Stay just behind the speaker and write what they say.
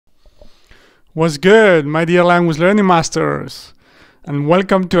What's good, my dear language learning masters? And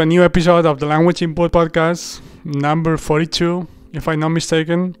welcome to a new episode of the Language Input Podcast, number 42, if I'm not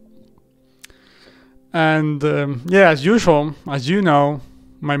mistaken. And as usual, as you know,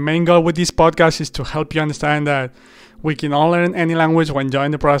 my main goal with this podcast is to help you understand that we can all learn any language when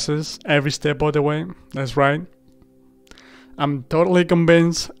enjoying the process, every step of the way. That's right. I'm totally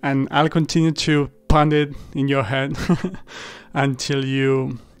convinced, and I'll continue to pound it in your head until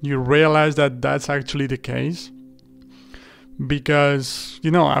you realize that that's actually the case. Because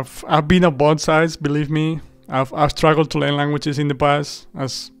I've been on both sides. Believe me, I've struggled to learn languages in the past,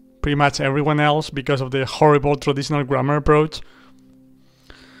 as pretty much everyone else, because of the horrible traditional grammar approach.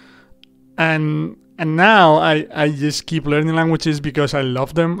 And now I just keep learning languages because I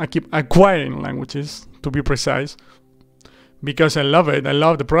love them. I keep acquiring languages, to be precise, because I love it. I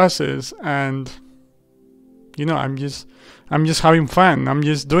love the process, and I'm just having fun. I'm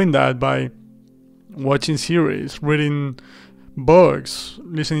just doing that by watching series, reading books,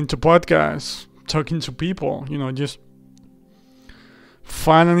 listening to podcasts, talking to people, just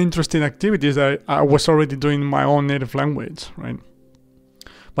fun and interesting activities that I was already doing in my own native language, right?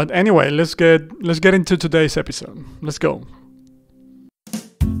 But anyway, let's get into today's episode. Let's go.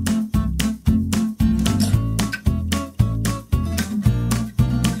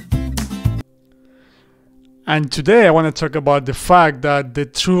 And today I want to talk about the fact that the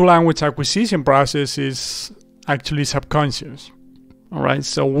true language acquisition process is actually subconscious. All right,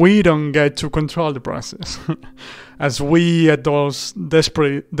 so we don't get to control the process, as we adults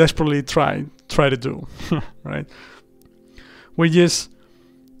desperately try to do. Right? We're just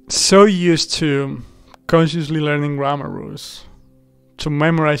so used to consciously learning grammar rules, to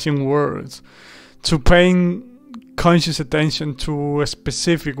memorizing words, to paying conscious attention to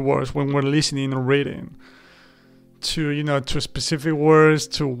specific words when we're listening or reading, to specific words,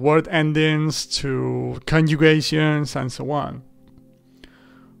 to word endings, to conjugations, and so on.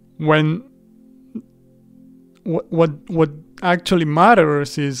 When what actually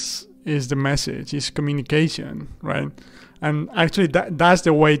matters is the message, is communication, right? And actually that's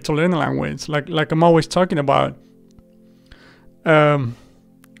the way to learn a language. Like I'm always talking about,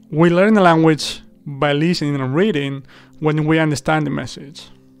 we learn a language by listening and reading when we understand the message.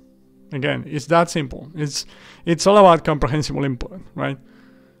 Again, it's that simple. It's all about comprehensible input, right?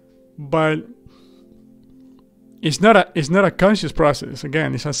 But it's not a conscious process.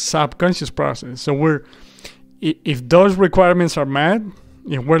 Again, it's a subconscious process. So if those requirements are met,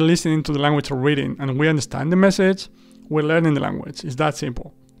 if we're listening to the language or reading and we understand the message, we're learning the language. It's that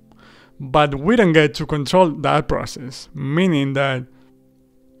simple. But we don't get to control that process, meaning that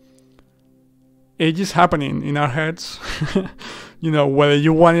it's just happening in our heads. Whether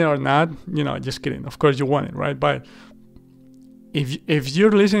you want it or not, just kidding. Of course you want it, right? But if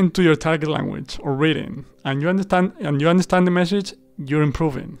you're listening to your target language or reading and you understand the message, you're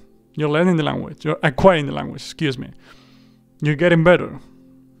improving. You're learning the language. You're acquiring the language. Excuse me. You're getting better.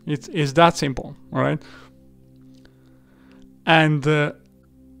 It's that simple, all right? And the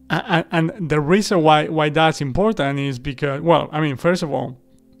reason why that's important is because, first of all,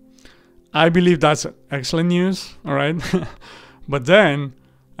 I believe that's excellent news, all right? But then,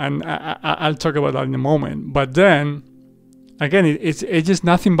 and I'll talk about that in a moment, but then, again, it's just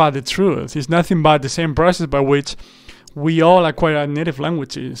nothing but the truth. It's nothing but the same process by which we all acquire our native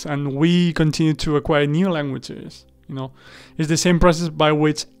languages and we continue to acquire new languages. It's the same process by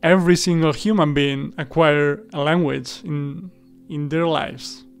which every single human being acquire a language in their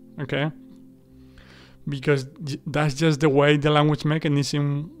lives, okay? Because that's just the way the language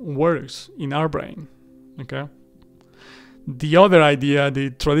mechanism works in our brain, okay? The other idea, the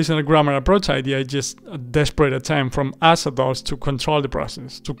traditional grammar approach idea, is just a desperate attempt from us adults to control the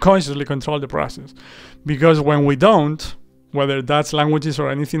process, to consciously control the process. Because when we don't, whether that's languages or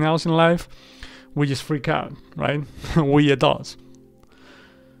anything else in life, we just freak out, right? We adults.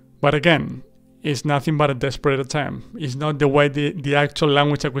 But again, it's nothing but a desperate attempt. It's not the way the actual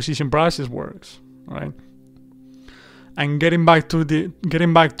language acquisition process works, right? And getting back to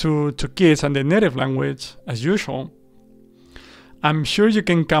kids and the native language, as usual, I'm sure you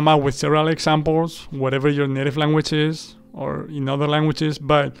can come up with several examples, whatever your native language is, or in other languages,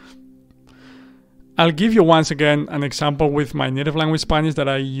 but I'll give you once again an example with my native language Spanish that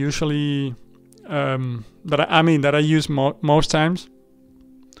I usually, that I use most times.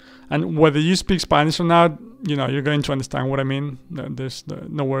 And whether you speak Spanish or not, you're going to understand what I mean. There's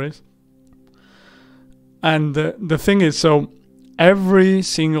no worries. And the thing is, so every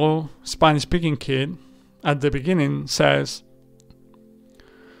single Spanish-speaking kid at the beginning says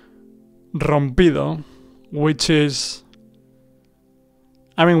rompido, which is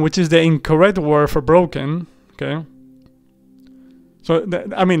which is the incorrect word for broken. Okay. So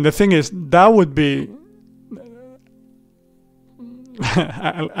the thing is, that would be.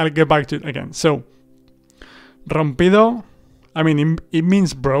 I'll get back to it again. So, rompido, it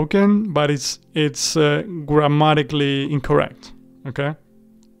means broken, but it's grammatically incorrect. Okay.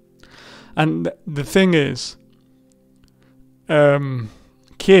 And the thing is,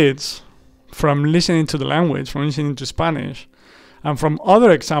 kids, from listening to the language, from listening to Spanish, and from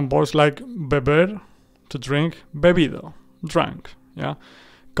other examples like beber, to drink, bebido, drunk, yeah,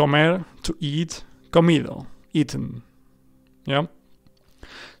 comer, to eat, comido, eaten, yeah.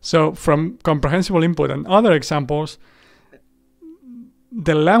 So from comprehensible input and other examples,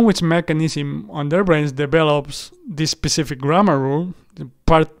 the language mechanism on their brains develops this specific grammar rule, the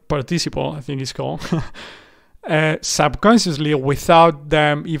participle, I think it's called, subconsciously without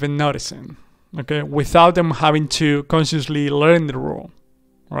them even noticing, okay? Without them having to consciously learn the rule,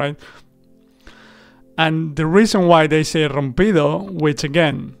 right? And the reason why they say rompido, which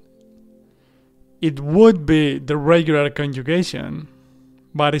again, it would be the regular conjugation,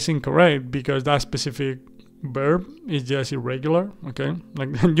 but it's incorrect because that specific verb is just irregular, okay?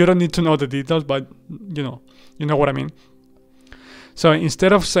 Like, you don't need to know the details, but you know what I mean. So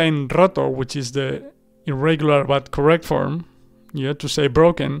instead of saying roto, which is the irregular but correct form, yeah, to say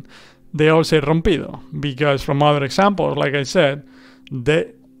broken, they all say rompido, because from other examples, like I said,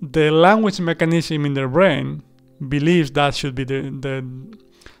 the language mechanism in their brain believes that should be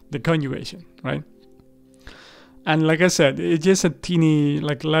the conjugation, right? And like I said, it's just a teeny,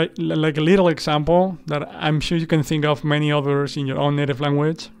 like a little example that I'm sure you can think of many others in your own native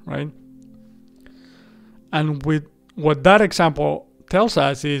language, right? And with what that example tells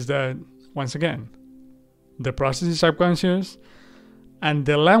us is that, once again, the process is subconscious, and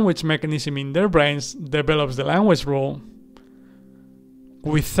the language mechanism in their brains develops the language rule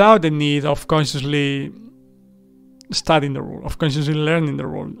without the need of consciously studying the rule, of consciously learning the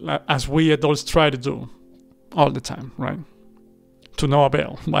rule, as we adults try to do all the time, right? To no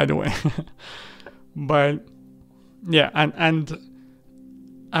avail, by the way. But yeah, and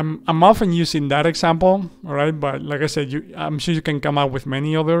I'm often using that example, all right? But like I said, I'm sure you can come up with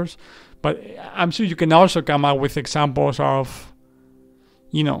many others, but I'm sure you can also come up with examples of,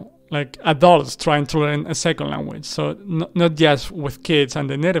 like adults trying to learn a second language. So not just with kids and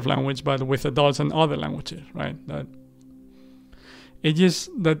the native language, but with adults and other languages, right? That it is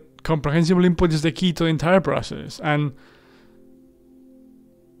that comprehensible input is the key to the entire process. And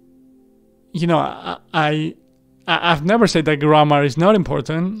I've never said that grammar is not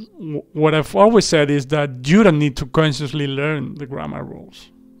important. What I've always said is that you don't need to consciously learn the grammar rules,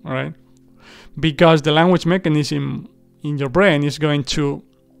 all right? Because the language mechanism in your brain is going to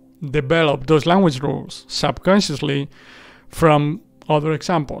develop those language rules subconsciously from other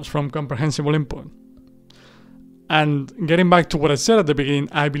examples, from comprehensible input. And getting back to what I said at the beginning,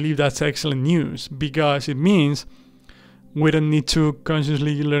 I believe that's excellent news, because it means we don't need to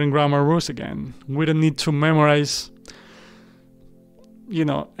consciously learn grammar rules again. We don't need to memorize,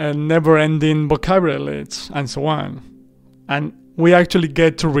 a never-ending vocabulary list and so on. And we actually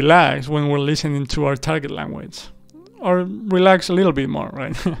get to relax when we're listening to our target language, or relax a little bit more,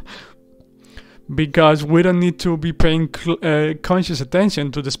 right? Because we don't need to be paying conscious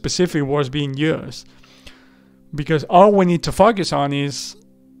attention to the specific words being used. Because all we need to focus on is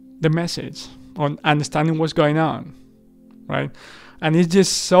the message, on understanding what's going on, right? And it's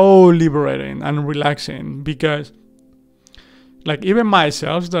just so liberating and relaxing, because, like, even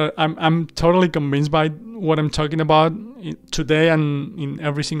myself, that I'm totally convinced by what I'm talking about today and in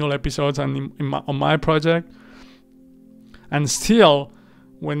every single episode and on my project. And still,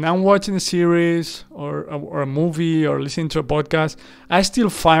 when I'm watching a series or a movie or listening to a podcast, I still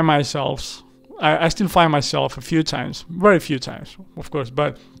find myself a few times, very few times, of course,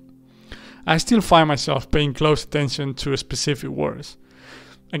 but I still find myself paying close attention to specific words.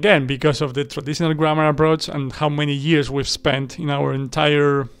 Again, because of the traditional grammar approach and how many years we've spent in our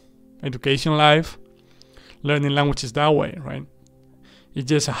entire education life learning languages that way, right? It's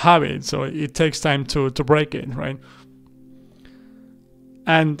just a habit, so it takes time to break it, right?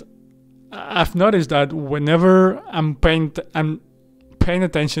 And I've noticed that whenever I'm paying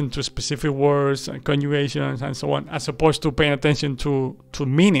attention to specific words and conjugations and so on, as opposed to paying attention to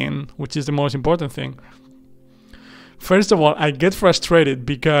meaning, which is the most important thing. First of all, I get frustrated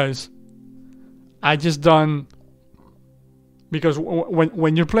because I just don't. Because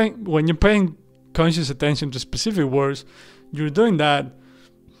when you're paying conscious attention to specific words, you're doing that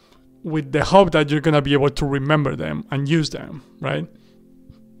with the hope that you're gonna be able to remember them and use them, right?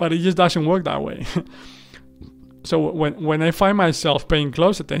 But it just doesn't work that way. So when I find myself paying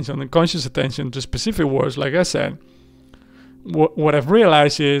close attention and conscious attention to specific words, like I said, what I've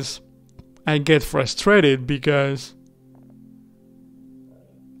realized is I get frustrated because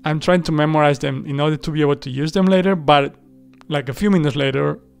I'm trying to memorize them in order to be able to use them later, but like a few minutes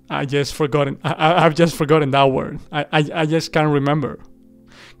later, I've just forgotten that word. I just can't remember,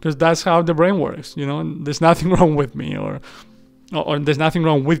 because that's how the brain works. There's nothing wrong with me, or there's nothing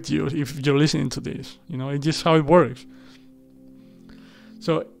wrong with you if you're listening to this. It's just how it works.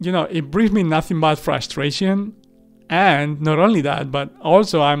 So it brings me nothing but frustration, and not only that, but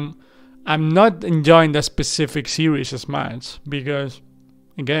also I'm not enjoying the specific series as much, because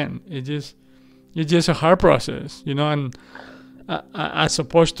again, it's just a hard process, and as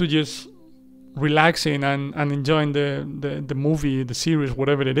opposed to just relaxing and enjoying the movie, the series,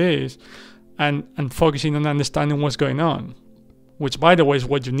 whatever it is, and focusing on understanding what's going on, which, by the way, is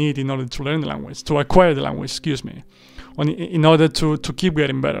what you need in order to learn the language, to acquire the language, in order to keep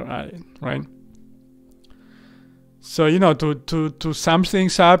getting better at it, right? So, to sum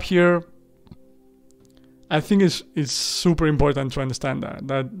things up here, I think it's super important to understand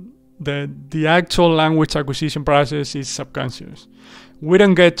that the actual language acquisition process is subconscious. We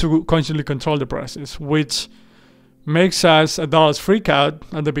don't get to consciously control the process, which makes us adults freak out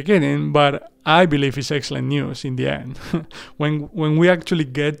at the beginning, but I believe it's excellent news in the end. when we actually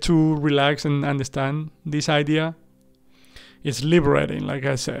get to relax and understand this idea, it's liberating, like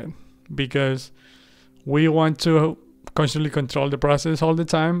I said, because we want to consciously control the process all the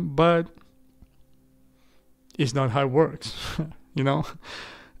time, but it's not how it works,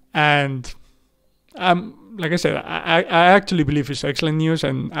 And like I said, I actually believe it's excellent news,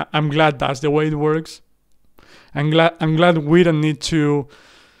 and I'm glad that's the way it works. I'm glad we don't need to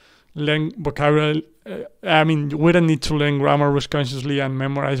learn vocabulary. We don't need to learn grammar rules consciously and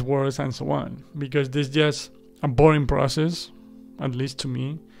memorize words and so on, because this is just a boring process, at least to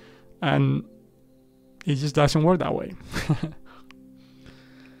me, and it just doesn't work that way.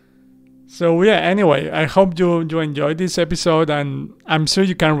 So yeah, anyway, I hope you enjoyed this episode, and I'm sure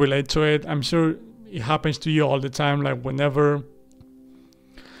you can relate to it. I'm sure it happens to you all the time, like whenever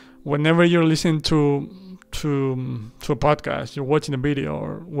you're listening to a podcast, you're watching a video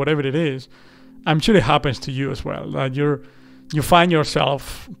or whatever it is. I'm sure it happens to you as well, that you find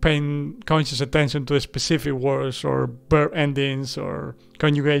yourself paying conscious attention to specific words or verb endings or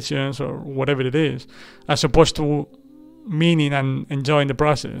conjugations or whatever it is, as opposed to meaning and enjoying the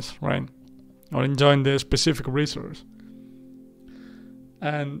process, right? Or enjoying the specific resource.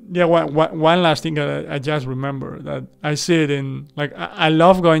 And yeah, one last thing that I just remember, that I see it in, like, I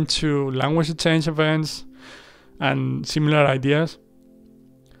love going to language exchange events and similar ideas.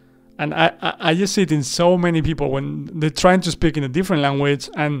 And I just see it in so many people when they're trying to speak in a different language,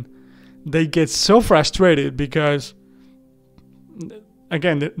 and they get so frustrated because,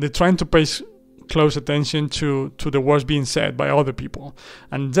 again, they're trying to pay close attention to the words being said by other people.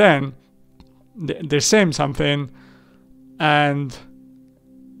 And then they're saying something and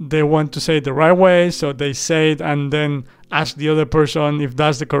they want to say it the right way, so they say it and then ask the other person if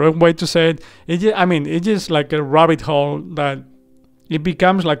that's the correct way to say it. It's just like a rabbit hole that it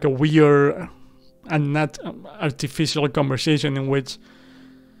becomes like a weird and not artificial conversation in which,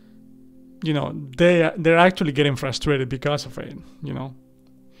 they're actually getting frustrated because of it,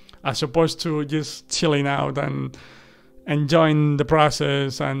 as opposed to just chilling out and enjoying the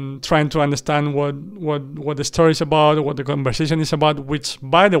process and trying to understand what the story is about or what the conversation is about, which,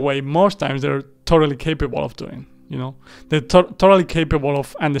 by the way, most times they're totally capable of doing. They're totally capable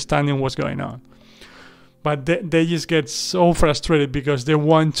of understanding what's going on, but they just get so frustrated because they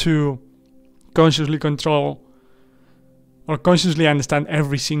want to consciously control or consciously understand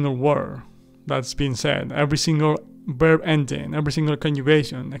every single word that's being said, every single verb ending, every single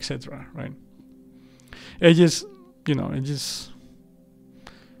conjugation, etc. Right?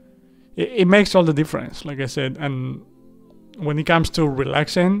 It makes all the difference, like I said. And when it comes to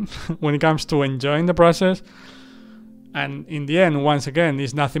relaxing, when it comes to enjoying the process, and in the end, once again,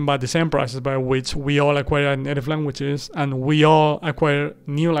 it's nothing but the same process by which we all acquire native languages and we all acquire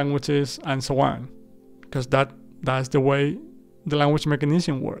new languages and so on, because that's the way the language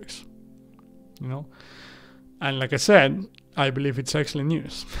mechanism works, And like I said, I believe it's excellent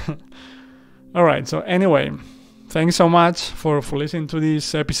news. All right, so anyway, thanks so much for listening to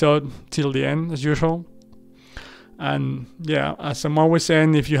this episode till the end, as usual. And yeah, as I'm always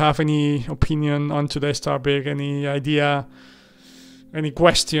saying, if you have any opinion on today's topic, any idea, any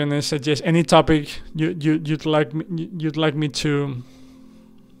question, suggest any topic you'd like me to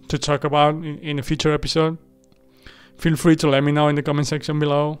talk about in a future episode, feel free to let me know in the comment section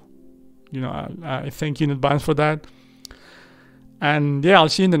below. I thank you in advance for that. And yeah, I'll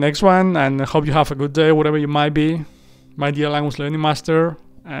see you in the next one, and I hope you have a good day, whatever you might be, my dear language learning master.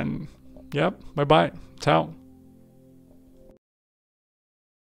 And yep, bye bye, ciao.